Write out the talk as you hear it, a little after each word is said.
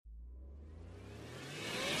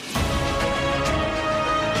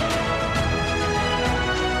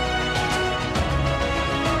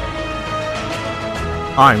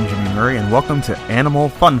I'm Jimmy Murray, and welcome to Animal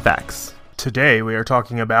Fun Facts. Today we are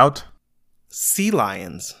talking about sea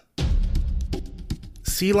lions.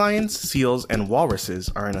 Sea lions, seals, and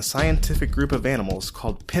walruses are in a scientific group of animals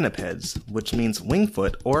called pinnipeds, which means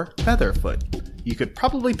wingfoot or featherfoot. You could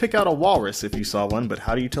probably pick out a walrus if you saw one, but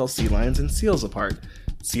how do you tell sea lions and seals apart?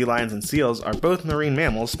 Sea lions and seals are both marine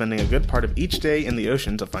mammals spending a good part of each day in the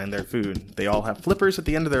ocean to find their food. They all have flippers at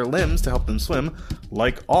the end of their limbs to help them swim.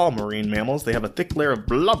 Like all marine mammals, they have a thick layer of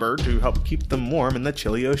blubber to help keep them warm in the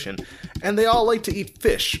chilly ocean. And they all like to eat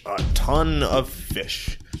fish, a ton of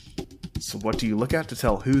fish. So what do you look at to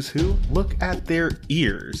tell who's who? Look at their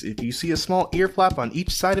ears. If you see a small ear flap on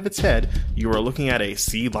each side of its head, you are looking at a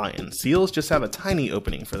sea lion. Seals just have a tiny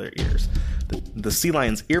opening for their ears. The sea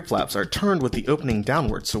lion's ear flaps are turned with the opening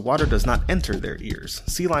downward so water does not enter their ears.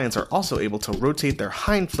 Sea lions are also able to rotate their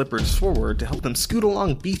hind flippers forward to help them scoot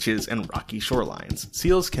along beaches and rocky shorelines.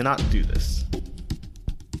 Seals cannot do this.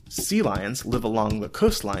 Sea lions live along the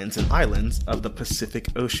coastlines and islands of the Pacific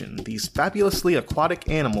Ocean. These fabulously aquatic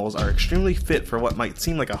animals are extremely fit for what might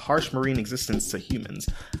seem like a harsh marine existence to humans.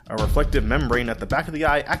 A reflective membrane at the back of the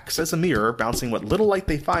eye acts as a mirror, bouncing what little light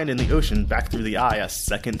they find in the ocean back through the eye a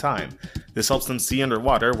second time. This helps them see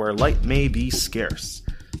underwater where light may be scarce.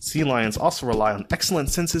 Sea lions also rely on excellent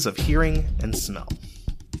senses of hearing and smell.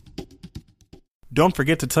 Don't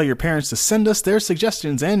forget to tell your parents to send us their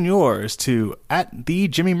suggestions and yours to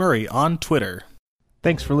 @TheJimmyMurray on Twitter.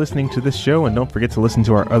 Thanks for listening to this show, and don't forget to listen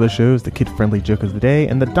to our other shows, the Kid-Friendly Joke of the Day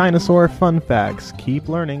and the Dinosaur Fun Facts. Keep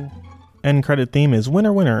learning. End credit theme is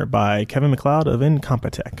Winner Winner by Kevin MacLeod of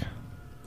Incompetech.